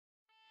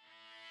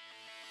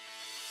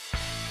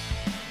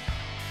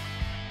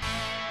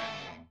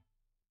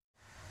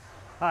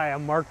Hi,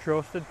 I'm Mark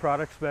Trosted,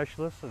 Product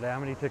Specialist at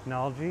Amity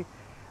Technology.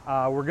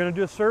 We're going to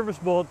do a service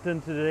bulletin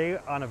today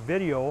on a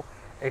video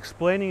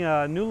explaining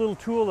a new little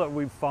tool that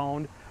we've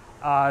found.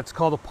 It's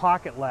called a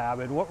Pocket Lab,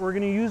 and what we're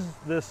going to use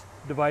this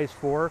device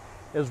for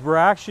is we're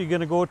actually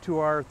going to go to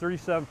our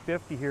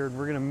 3750 here and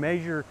we're going to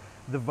measure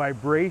the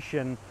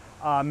vibration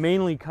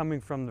mainly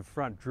coming from the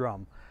front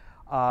drum.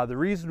 The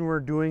reason we're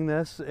doing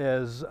this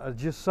is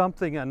just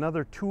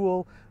another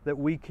tool that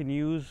we can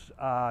use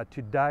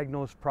to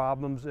diagnose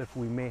problems if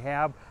we may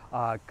have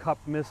a cup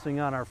missing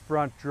on our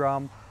front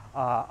drum,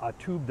 a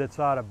tube that's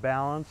out of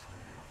balance.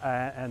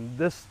 And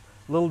this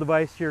little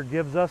device here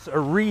gives us a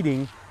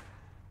reading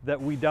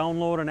that we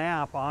download an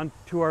app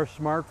onto our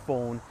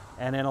smartphone,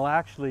 and it'll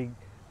actually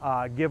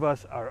give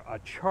us a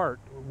chart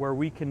where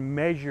we can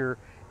measure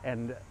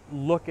and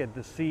look at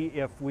to see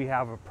if we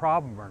have a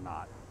problem or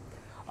not.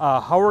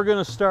 How we're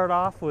going to start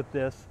off with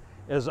this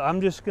is I'm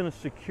just going to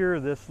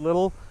secure this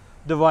little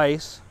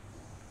device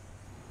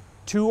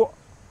to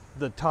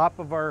the top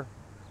of our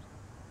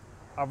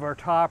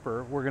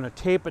topper. We're going to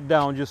tape it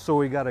down just so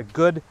we got a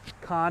good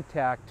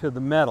contact to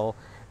the metal,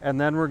 and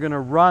then we're going to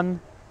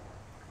run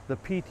the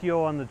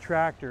PTO on the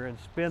tractor and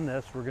spin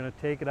this. We're going to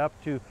take it up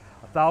to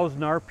 1,000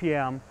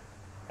 RPM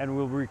and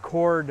we'll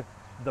record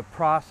the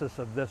process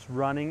of this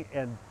running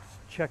and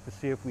check to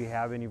see if we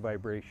have any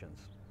vibrations.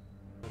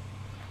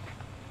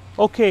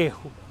 Okay,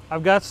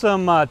 I've got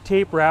some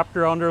tape wrapped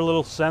around our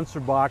little sensor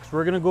box.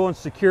 We're going to go and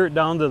secure it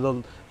down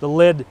to the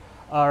lid,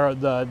 or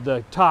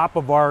the top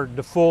of our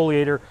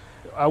defoliator.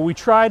 We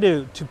try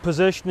to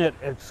position it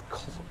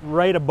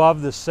right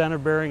above the center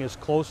bearing as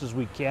close as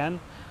we can.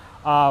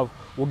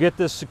 We'll get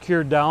this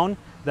secured down.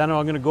 Then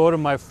I'm going to go to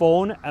my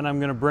phone and I'm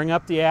going to bring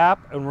up the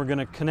app and we're going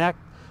to connect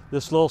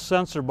this little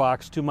sensor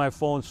box to my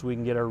phone so we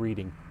can get our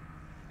reading.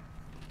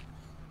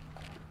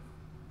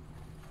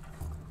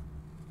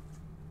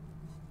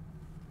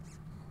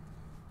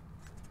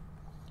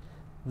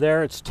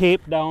 There, it's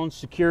taped down,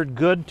 secured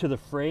good to the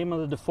frame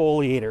of the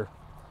defoliator.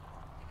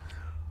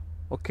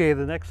 Okay,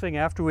 the next thing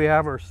after we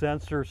have our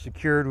sensor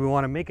secured, we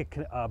want to make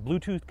a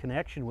Bluetooth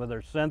connection with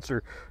our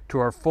sensor to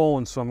our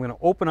phone. So I'm going to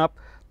open up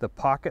the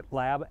Pocket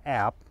Lab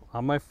app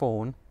on my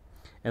phone,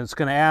 and it's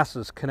going to ask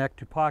us connect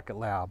to Pocket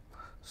Lab.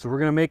 So we're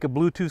going to make a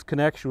Bluetooth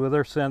connection with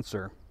our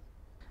sensor.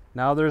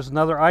 Now there's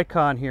another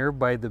icon here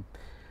by the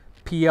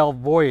PL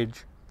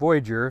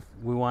Voyager.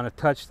 We want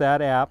to touch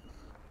that app,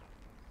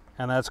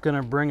 and that's going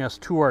to bring us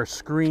to our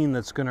screen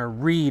that's going to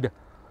read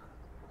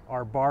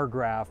our bar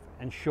graph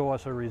and show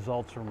us our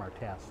results from our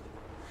test.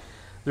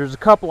 There's a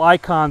couple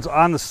icons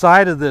on the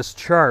side of this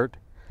chart.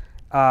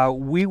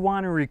 We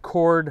want to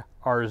record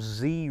our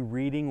Z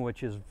reading,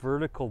 which is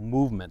vertical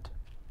movement.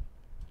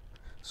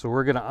 So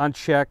we're going to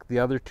uncheck the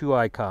other two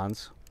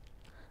icons,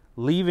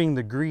 leaving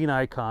the green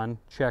icon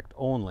checked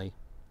only.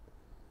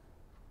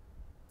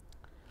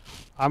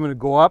 I'm going to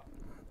go up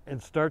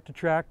and start the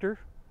tractor,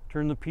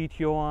 turn the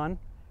PTO on,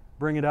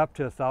 bring it up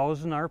to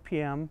 1,000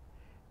 RPM,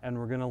 and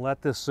we're going to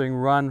let this thing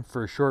run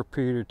for a short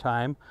period of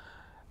time.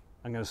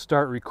 I'm going to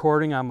start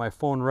recording on my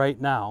phone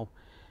right now,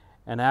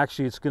 and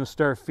actually it's going to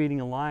start feeding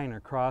a line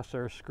across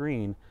our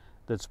screen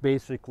that's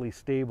basically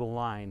stable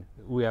line.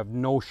 We have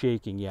no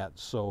shaking yet,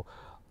 so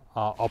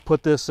I'll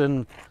put this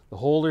in the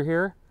holder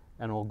here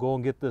and we'll go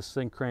and get this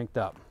thing cranked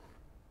up.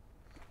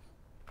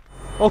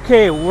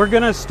 Okay, we're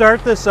going to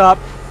start this up,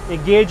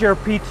 engage our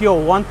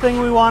PTO. One thing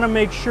we want to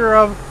make sure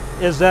of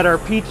is that our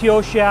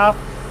PTO shaft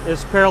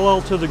is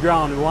parallel to the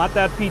ground. We want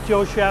that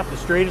PTO shaft as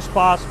straight as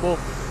possible.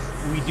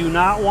 We do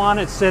not want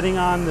it sitting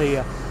on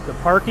the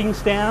parking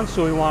stand,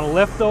 so we want to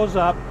lift those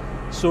up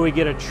so we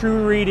get a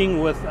true reading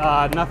with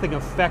nothing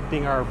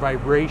affecting our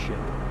vibration.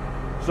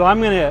 So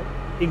I'm going to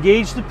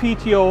engage the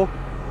PTO,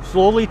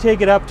 slowly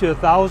take it up to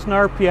 1,000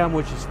 RPM,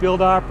 which is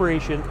field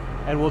operation,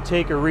 and we'll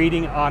take a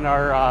reading on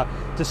our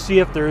to see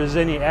if there is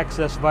any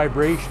excess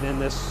vibration in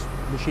this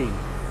machine.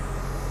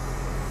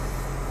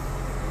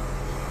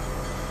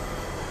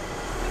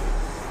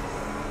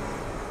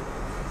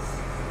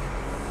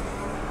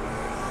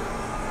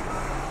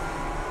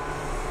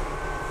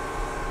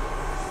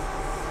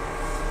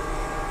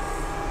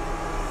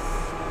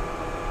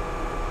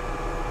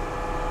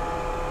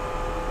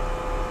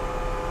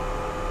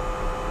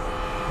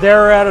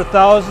 They're at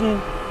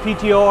 1,000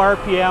 PTO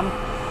RPM.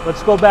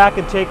 Let's go back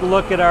and take a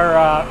look at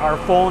our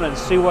phone and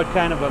see what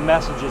kind of a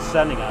message it's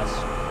sending us.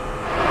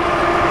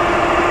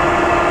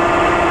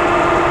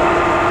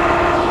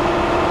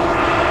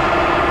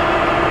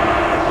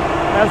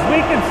 As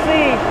we can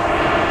see,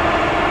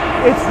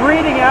 it's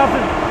reading as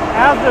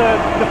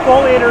the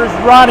defoliator is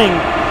running,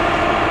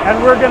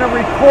 and we're going to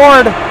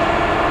record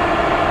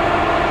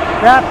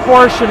that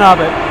portion of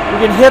it.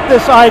 We can hit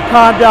this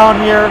icon down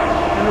here,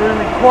 and we're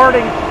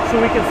recording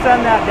so we can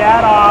send that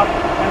data off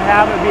and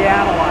have it be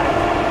analyzed.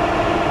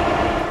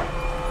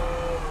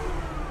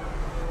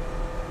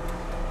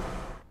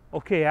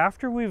 Okay,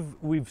 after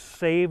we've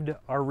saved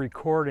our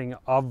recording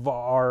of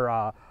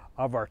our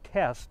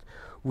test,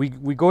 we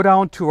go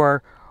down to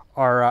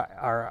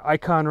our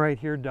icon right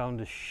here down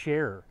to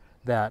share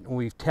that, and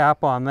we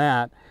tap on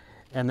that,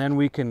 and then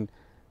we can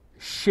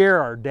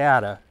share our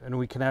data, and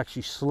we can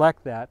actually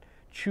select that,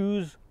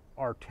 choose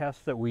our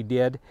test that we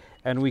did,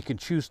 and we can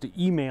choose to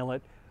email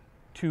it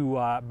to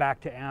back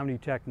to Amity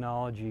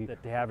Technology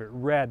to have it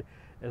read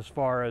as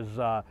far as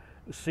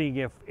seeing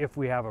if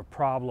we have a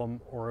problem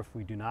or if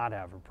we do not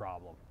have a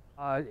problem.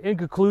 In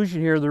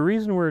conclusion here, the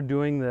reason we're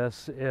doing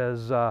this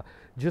is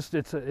just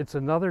it's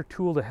another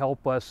tool to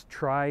help us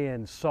try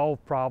and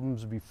solve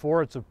problems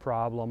before it's a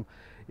problem.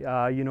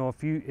 You know,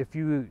 if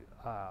you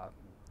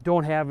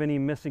don't have any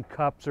missing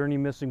cups or any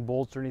missing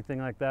bolts or anything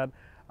like that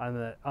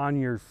on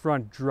your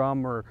front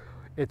drum, or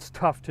it's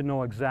tough to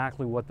know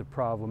exactly what the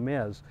problem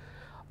is.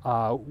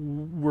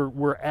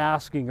 We're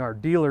asking our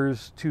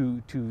dealers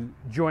to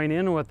join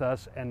in with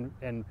us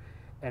and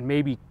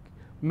maybe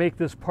make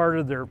this part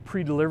of their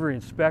pre-delivery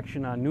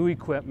inspection on new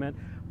equipment,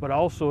 but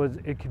also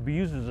it could be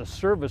used as a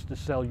service to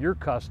sell your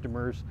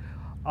customers,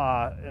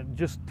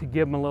 just to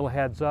give them a little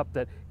heads up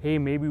that, hey,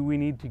 maybe we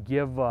need to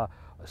give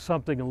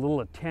something a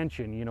little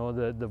attention. You know,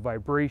 the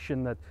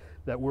vibration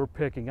that we're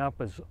picking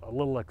up is a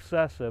little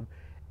excessive,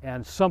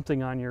 and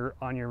something on your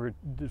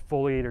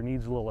defoliator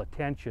needs a little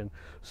attention.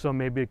 So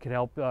maybe it can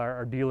help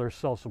our dealers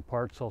sell some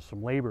parts, sell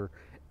some labor,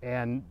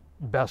 and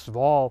best of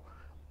all,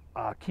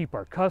 keep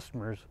our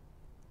customers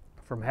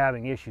from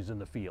having issues in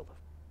the field.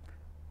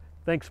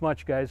 Thanks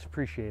much, guys.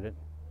 Appreciate it.